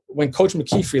 When Coach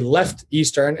McKeefery left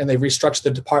Eastern and they restructured the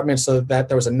department so that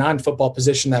there was a non-football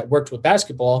position that worked with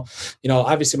basketball,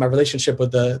 obviously my relationship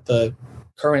with the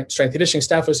current strength conditioning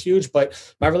staff was huge,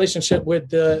 but my relationship with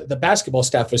the basketball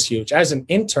staff was huge. As an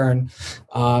intern,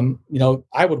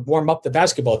 I would warm up the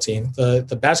basketball team.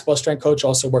 The basketball strength coach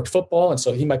also worked football, and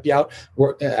so he might be out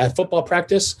at football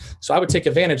practice. So I would take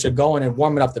advantage of going and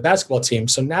warming up the basketball team.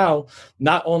 So now,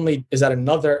 not only is that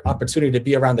another opportunity to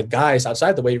be around the guys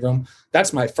outside the weight room,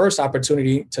 that's my first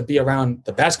opportunity to be around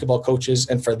the basketball coaches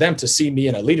and for them to see me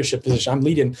in a leadership position. I'm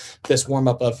leading this warm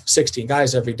up of 16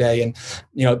 guys every day, and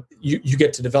you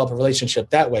get to develop a relationship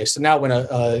that way. So now when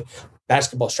a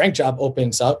basketball strength job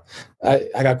opens up,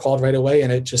 I got called right away,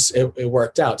 and it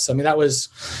worked out. So I mean, that was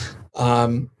I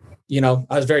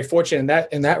was very fortunate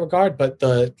in that regard. But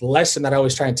the lesson that I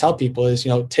always try and tell people is,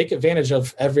 take advantage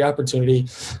of every opportunity,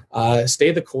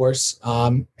 stay the course,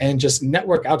 and just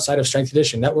network outside of strength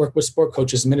conditioning. Network with sport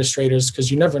coaches, administrators,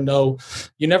 because you never know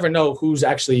who's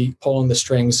actually pulling the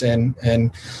strings and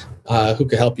who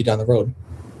could help you down the road.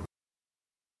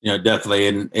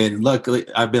 Definitely. And luckily,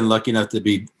 I've been lucky enough to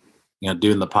be,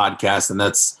 doing the podcast, and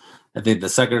that's, I think, the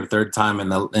second or third time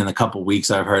in a couple of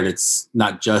weeks I've heard it's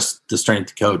not just the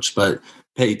strength coach, but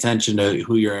pay attention to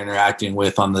who you're interacting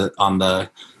with on the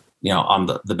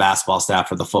basketball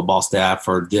staff or the football staff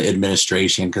or the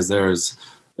administration. Because there's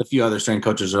a few other strength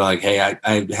coaches are like, hey,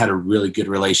 I had a really good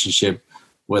relationship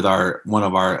with one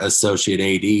of our associate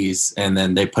ADs, and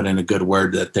then they put in a good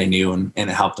word that they knew and it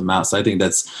helped them out. So I think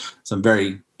that's some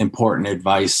very important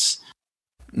advice.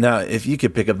 Now, if you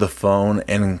could pick up the phone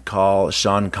and call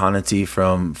Sean Conaty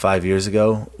from 5 years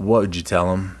ago, what would you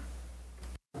tell him?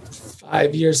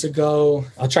 5 years ago,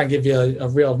 I'll try and give you a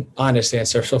real honest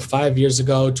answer. So 5 years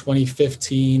ago,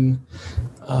 2015,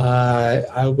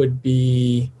 I would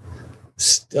be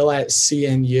still at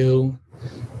CNU.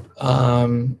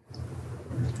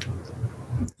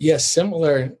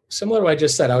 Similar to what I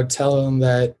just said. I would tell him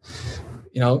that,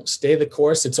 stay the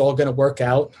course. It's all going to work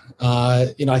out.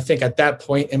 I think at that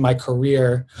point in my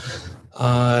career,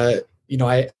 I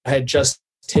had just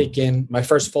taken my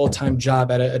first full-time job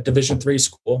at a Division III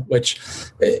school, which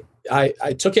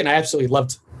I took it and I absolutely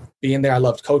loved being there. I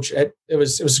loved coach. It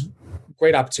was a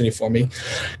great opportunity for me.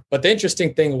 But the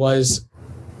interesting thing was,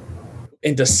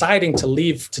 in deciding to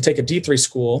leave to take a D3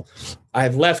 school, I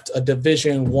had left a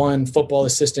Division I football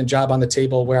assistant job on the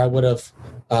table where I would have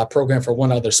programmed for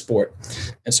one other sport.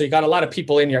 And so you got a lot of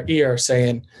people in your ear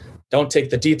saying, don't take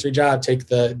the D3 job, take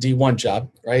the D1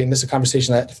 job, right? And this is a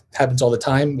conversation that happens all the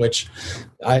time, which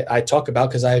I talk about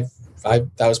because that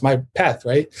was my path,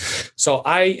 right? So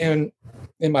I,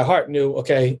 in my heart, knew,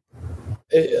 okay,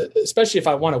 especially if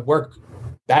I want to work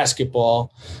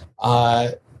basketball,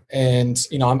 and,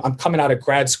 I'm coming out of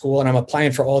grad school and I'm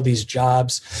applying for all these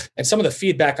jobs. And some of the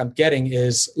feedback I'm getting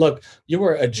is, look, you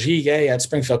were a GA at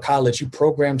Springfield College. You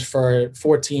programmed for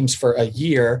 4 teams for a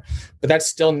year, but that's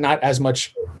still not as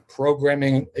much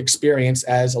programming experience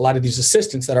as a lot of these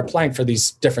assistants that are applying for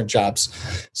these different jobs.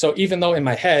 So even though in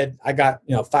my head, I got,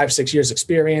 5-6 years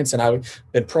experience and I've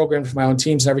been programmed for my own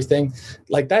teams and everything,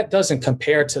 like that doesn't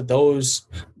compare to those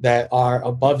that are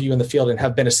above you in the field and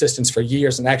have been assistants for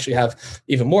years and actually have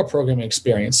even more programming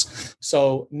experience.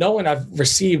 So knowing I've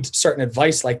received certain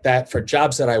advice like that for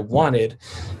jobs that I wanted,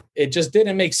 it just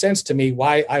didn't make sense to me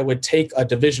why I would take a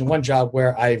Division I job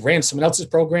where I ran someone else's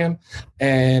program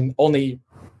and only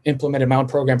implemented my own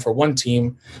program for one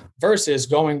team versus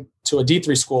going to a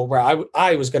D3 school where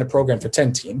I was going to program for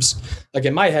 10 teams. Like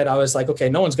in my head, I was like, okay,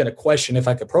 no one's going to question if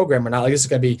I could program or not. Like this is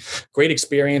going to be great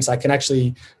experience. I can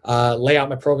actually lay out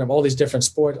my program, all these different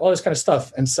sports, all this kind of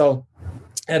stuff. And so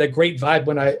I had a great vibe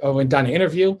when I went down to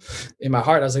interview. In my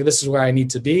heart, I was like, this is where I need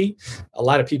to be. A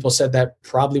lot of people said that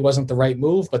probably wasn't the right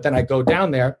move, but then I go down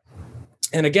there.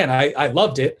 And again, I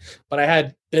loved it, but I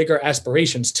had bigger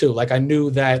aspirations too. Like I knew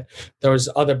that there was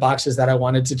other boxes that I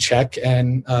wanted to check,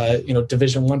 and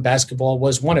Division I basketball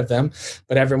was one of them.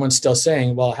 But everyone's still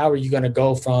saying, well, how are you going to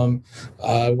go from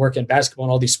working basketball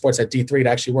and all these sports at D3 to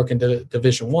actually work into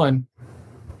Division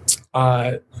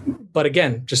I? But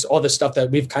again, just all the stuff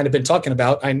that we've kind of been talking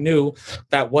about, I knew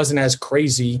that wasn't as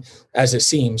crazy as it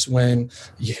seems when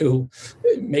you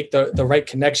make the right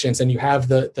connections and you have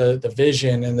the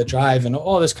vision and the drive and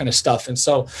all this kind of stuff. And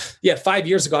so, 5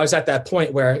 years ago, I was at that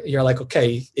point where you're like,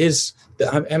 okay,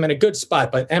 I'm in a good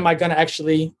spot, but am I going to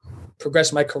actually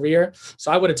progress my career?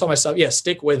 So I would have told myself,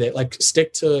 stick with it. Like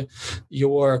stick to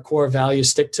your core values,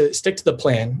 stick to the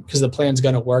plan, because the plan's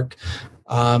going to work.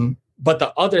 But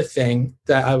the other thing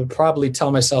that I would probably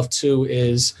tell myself too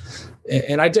is,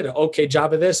 and I did an okay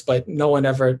job of this, but no one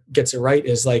ever gets it right,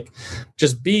 is like,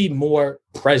 just be more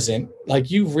present.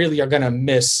 Like you really are going to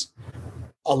miss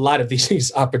a lot of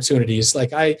these opportunities.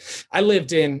 Like I've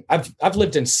lived in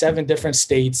 7 different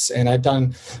states and I've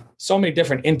done so many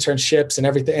different internships and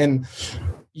everything. And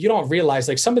you don't realize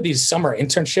like some of these summer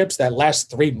internships that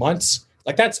last 3 months,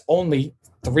 like that's only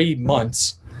 3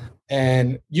 months.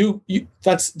 And you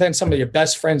that's then some of your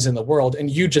best friends in the world. And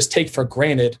you just take for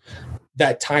granted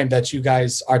that time that you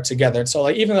guys are together. And so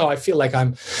like, even though I feel like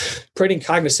I'm pretty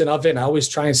cognizant of it and I always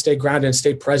try and stay grounded and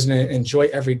stay present and enjoy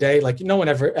every day, like no one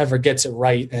ever gets it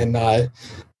right. And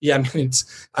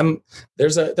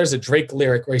there's a Drake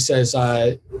lyric where he says,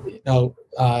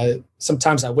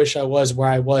 sometimes I wish I was where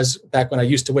I was back when I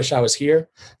used to wish I was here.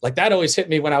 Like that always hit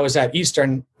me when I was at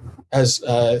Eastern as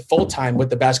full-time with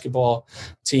the basketball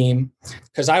team.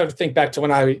 Cause I would think back to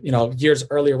when I, years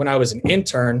earlier when I was an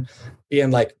intern, being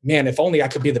like, man, if only I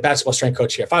could be the basketball strength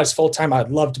coach here. If I was full-time,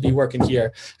 I'd love to be working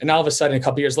here. And all of a sudden, a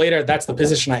couple of years later, that's the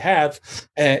position I have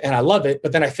and I love it.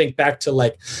 But then I think back to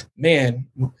like, man,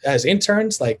 as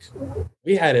interns, like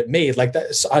we had it made like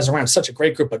that. So I was around such a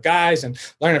great group of guys and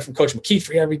learning from Coach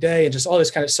McKeefer every day and just all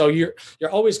this kind of, so you're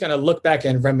always going to look back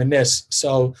and reminisce.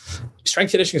 So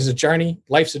strength conditioning is a journey.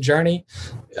 Life's a journey.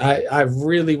 I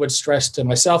really would stress to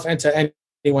myself and to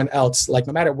anyone else, like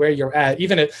no matter where you're at,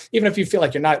 even if you feel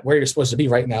like you're not where you're supposed to be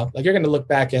right now, like you're going to look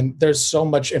back and there's so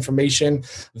much information,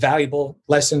 valuable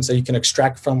lessons that you can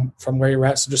extract from where you're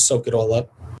at. So just soak it all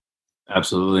up.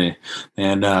 Absolutely.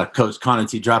 And Coach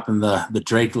Conaty dropping the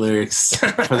Drake lyrics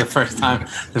for the first time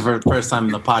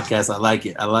in the podcast. I like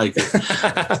it.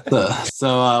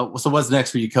 So what's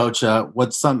next for you, Coach?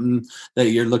 What's something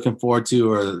that you're looking forward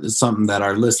to, or something that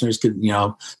our listeners could,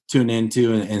 tune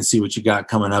into and see what you got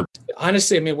coming up?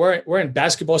 Honestly, I mean, we're in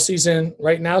basketball season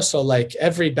right now. So like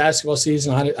every basketball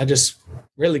season, I just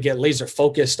really get laser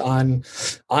focused on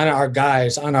our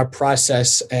guys, on our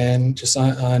process, and just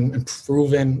on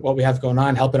improving what we have going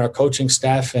on, helping our coaching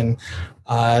staff. And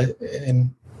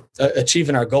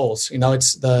achieving our goals.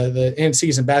 It's the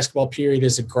in-season basketball period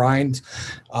is a grind.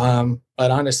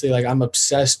 But honestly, like, I'm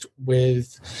obsessed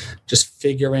with just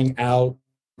figuring out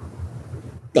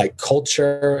like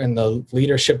culture and the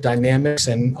leadership dynamics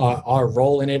and our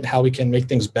role in it, how we can make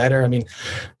things better. I mean,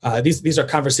 these are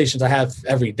conversations I have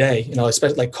every day,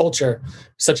 especially like culture,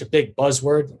 such a big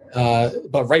buzzword,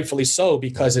 but rightfully so,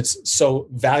 because it's so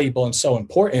valuable and so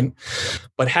important.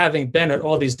 But having been at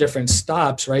all these different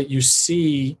stops, right, you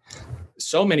see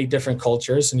so many different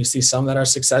cultures, and you see some that are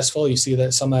successful, you see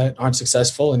that some that aren't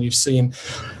successful, and you've seen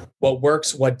what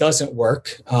works, what doesn't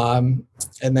work.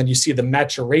 And then you see the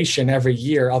maturation every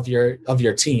year of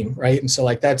your team, right? And so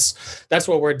like that's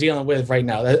what we're dealing with right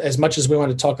now. As much as we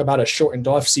want to talk about a shortened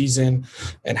off season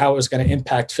and how it was going to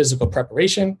impact physical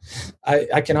preparation,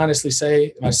 I can honestly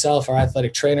say myself, our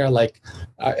athletic trainer, like,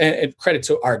 and credit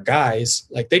to our guys,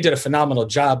 like they did a phenomenal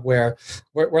job where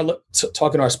we're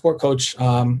talking to our sport coach,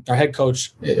 our head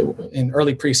coach in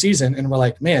early preseason, and we're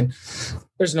like, man,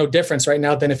 there's no difference right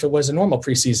now than if it was a normal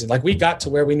preseason. Like we got to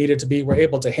where we needed to be. We're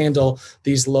able to handle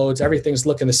these loads. Everything's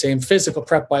looking the same. Physical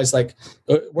prep wise, like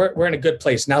we're in a good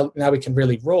place now. Now we can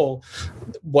really roll.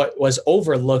 What was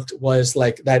overlooked was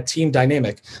like that team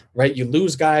dynamic, right? You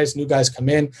lose guys, new guys come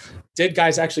in. Did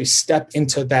guys actually step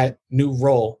into that new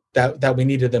role that we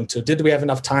needed them to? Did we have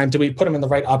enough time? Did we put them in the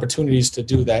right opportunities to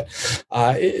do that?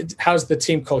 How's the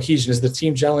team cohesion? Is the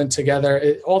team gelling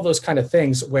together? All those kind of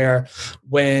things where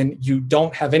when you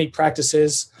don't have any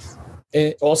practices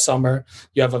all summer,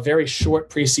 you have a very short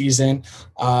preseason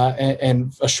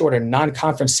and a shorter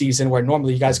non-conference season where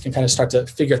normally you guys can kind of start to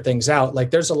figure things out.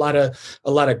 Like there's a lot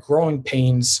of growing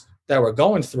pains that we're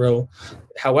going through.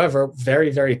 However, very,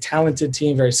 very talented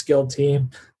team, very skilled team,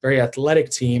 very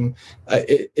athletic team.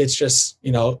 It's just,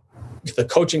 the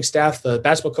coaching staff, the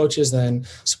basketball coaches and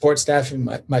support staff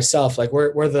and myself, like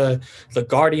we're the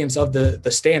guardians of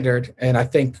the standard. And I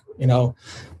think,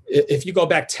 if you go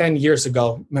back 10 years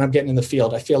ago, when I'm getting in the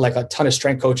field, I feel like a ton of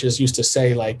strength coaches used to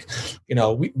say like,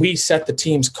 we set the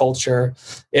team's culture.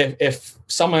 If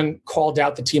someone called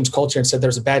out the team's culture and said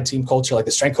there's a bad team culture, like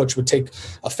the strength coach would take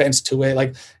offense to it.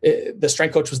 Like the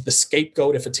strength coach was the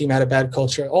scapegoat if a team had a bad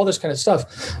culture, all this kind of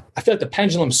stuff. I feel like the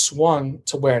pendulum swung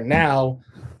to where now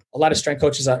a lot of strength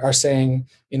coaches are saying,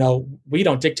 we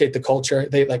don't dictate the culture.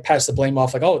 They like pass the blame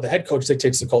off like, oh, the head coach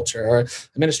dictates the culture or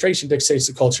administration dictates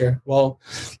the culture. Well,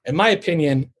 in my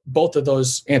opinion, both of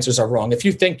those answers are wrong. If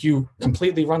you think you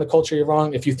completely run the culture, you're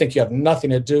wrong. If you think you have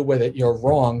nothing to do with it, you're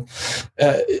wrong.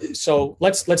 So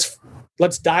let's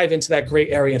dive into that gray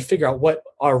area and figure out what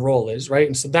our role is, right?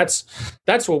 And so that's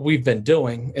what we've been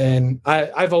doing. And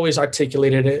I've always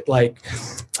articulated it like,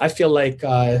 I feel like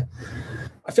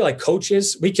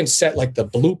coaches, we can set like the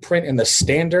blueprint and the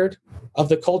standard of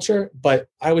the culture, but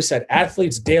I always said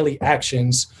athletes' daily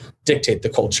actions dictate the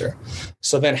culture.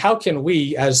 So then how can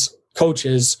we as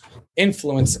coaches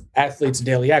influence athletes'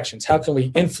 daily actions? How can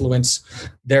we influence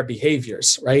their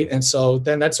behaviors, right? And so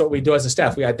then that's what we do as a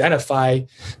staff. We identify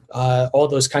all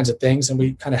those kinds of things and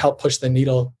we kind of help push the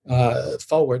needle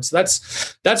forward. So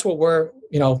that's what we're,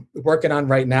 working on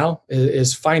right now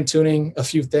is fine-tuning a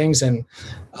few things and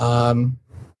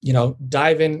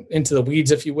diving into the weeds,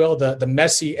 if you will, the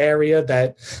messy area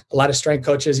that a lot of strength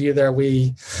coaches, either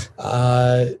we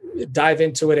dive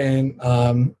into it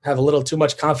and have a little too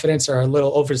much confidence or a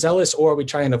little overzealous, or we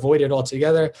try and avoid it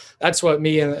altogether. That's what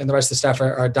me and the rest of the staff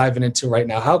are diving into right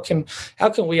now. How can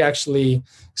we actually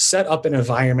set up an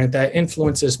environment that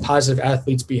influences positive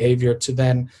athletes' behavior to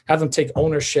then have them take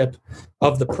ownership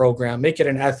of the program, make it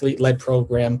an athlete-led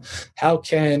program? How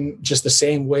can, just the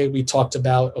same way we talked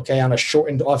about, okay, on a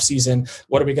shortened off season,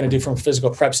 what are we going to do from a physical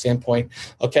prep standpoint?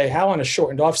 Okay, how on a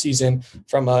shortened off season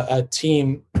from a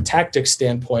team tactics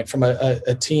standpoint, from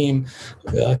a team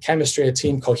chemistry, a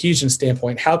team cohesion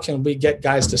standpoint, how can we get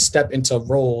guys to step into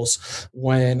roles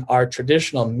when our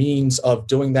traditional means of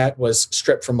doing that was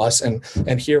stripped from us? And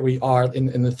here we are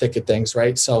in the thick of things,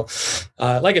 right? So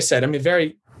like I said, I mean,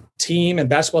 very team and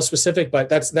basketball specific, but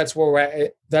that's where we're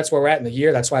at. That's where we're at in the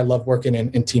year. That's why I love working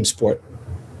in team sport.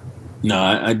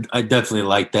 No, I definitely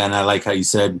like that. And I like how you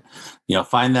said,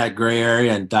 find that gray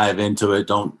area and dive into it.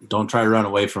 Don't try to run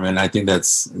away from it. And I think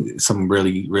that's some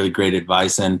really, really great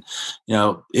advice. And,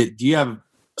 do you have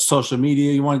social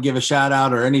media you want to give a shout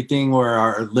out or anything, or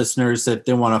our listeners, if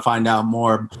they want to find out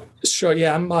more? Sure.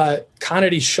 Yeah. I'm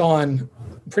Conaty Sean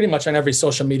pretty much on every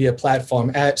social media platform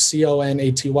at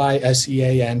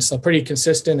CONATYSEAN. So pretty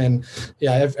consistent, and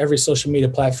every social media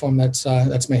platform that's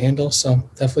my handle. So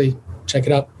definitely check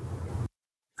it out.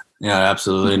 Yeah,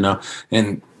 absolutely. No.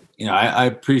 And, I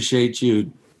appreciate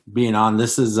you being on.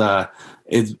 This is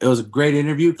it was a great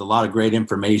interview, a lot of great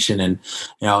information. And,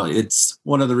 it's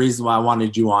one of the reasons why I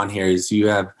wanted you on here is you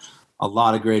have a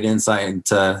lot of great insight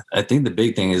into, I think the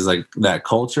big thing is like that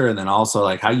culture, and then also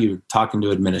like how you're talking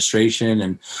to administration.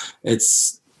 And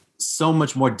it's so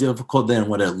much more difficult than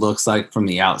what it looks like from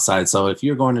the outside. So if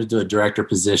you're going to do a director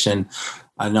position,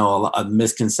 I know a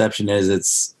misconception is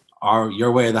it's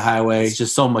your way or the highway. It's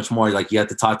just so much more. Like you have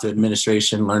to talk to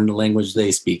administration, learn the language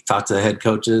they speak, talk to the head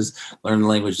coaches, learn the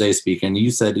language they speak. And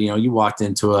you said, you walked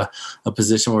into a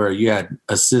position where you had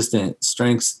assistant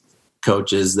strengths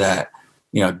coaches that,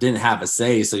 didn't have a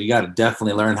say. So you got to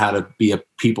definitely learn how to be a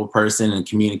people person and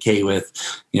communicate with,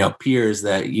 peers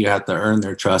that you have to earn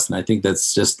their trust. And I think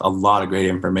that's just a lot of great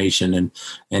information.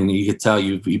 And you could tell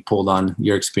you pulled on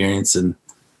your experience, and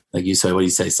like you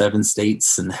said, 7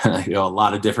 states and a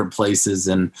lot of different places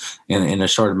and in a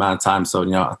short amount of time.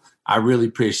 So, I really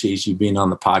appreciate you being on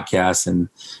the podcast and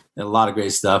a lot of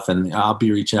great stuff. And I'll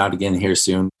be reaching out again here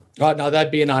soon. Oh, no,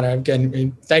 that'd be an honor.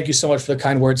 Again, thank you so much for the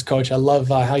kind words, Coach. I love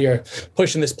how you're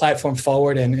pushing this platform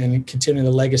forward and continuing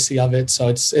the legacy of it. So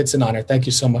it's an honor. Thank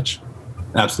you so much.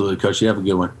 Absolutely, Coach. You have a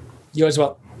good one. You as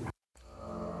well.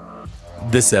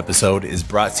 This episode is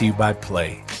brought to you by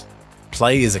Play.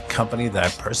 Play is a company that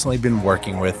I've personally been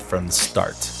working with from the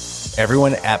start.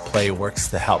 Everyone at Play works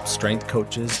to help strength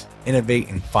coaches innovate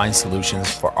and find solutions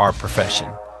for our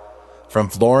profession. From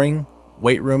flooring,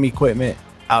 weight room equipment,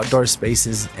 outdoor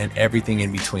spaces, and everything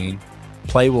in between,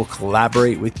 Play will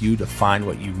collaborate with you to find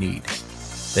what you need.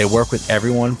 They work with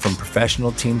everyone from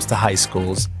professional teams to high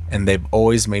schools, and they've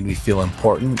always made me feel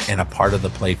important and a part of the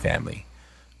Play family.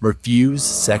 Refuse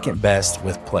second best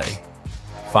with Play.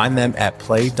 Find them at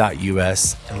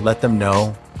play.us and let them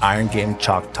know Iron Game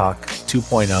Chalk Talk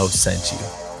 2.0 sent you.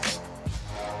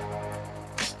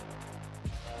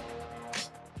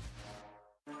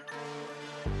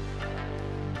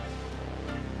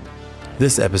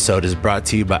 This episode is brought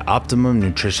to you by Optimum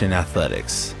Nutrition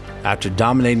Athletics. After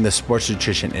dominating the sports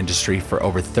nutrition industry for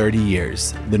over 30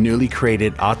 years, the newly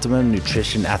created Optimum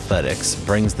Nutrition Athletics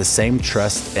brings the same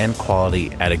trust and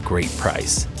quality at a great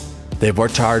price. They've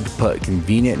worked hard to put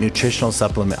convenient nutritional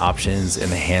supplement options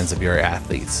in the hands of your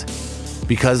athletes.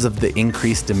 Because of the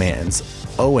increased demands,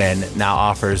 ON now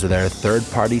offers their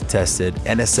third-party tested,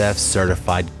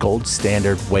 NSF-certified gold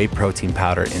standard whey protein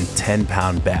powder in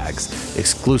 10-pound bags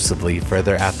exclusively for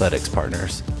their athletics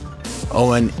partners.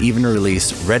 ON even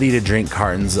released ready-to-drink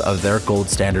cartons of their gold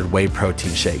standard whey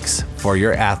protein shakes for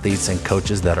your athletes and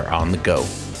coaches that are on the go.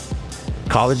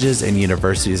 Colleges and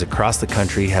universities across the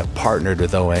country have partnered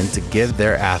with ON to give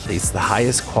their athletes the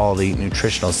highest quality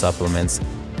nutritional supplements,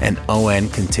 and ON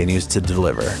continues to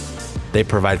deliver. They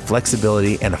provide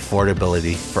flexibility and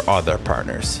affordability for all their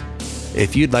partners.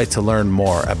 If you'd like to learn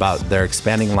more about their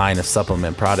expanding line of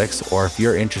supplement products, or if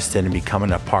you're interested in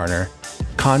becoming a partner,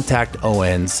 contact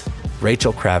ON's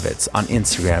Rachel Kravitz on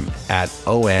Instagram at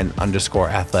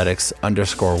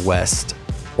on_athletics_west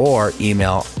or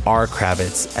email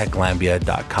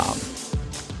rkravitz@glambia.com.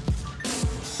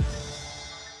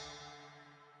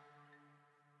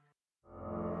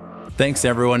 Thanks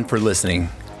everyone for listening.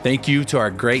 Thank you to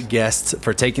our great guests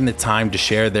for taking the time to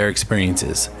share their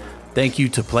experiences. Thank you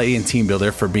to Play and Team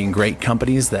Builder for being great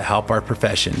companies that help our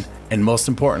profession. And most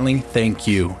importantly, thank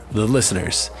you, the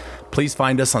listeners. Please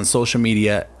find us on social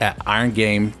media at Iron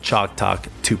Game Chalk Talk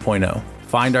 2.0.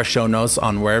 Find our show notes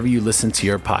on wherever you listen to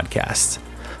your podcast.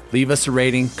 Leave us a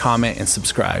rating, comment, and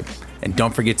subscribe. And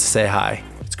don't forget to say hi.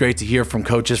 It's great to hear from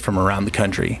coaches from around the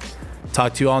country.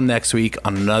 Talk to you all next week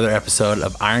on another episode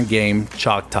of Iron Game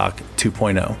Chalk Talk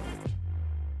 2.0.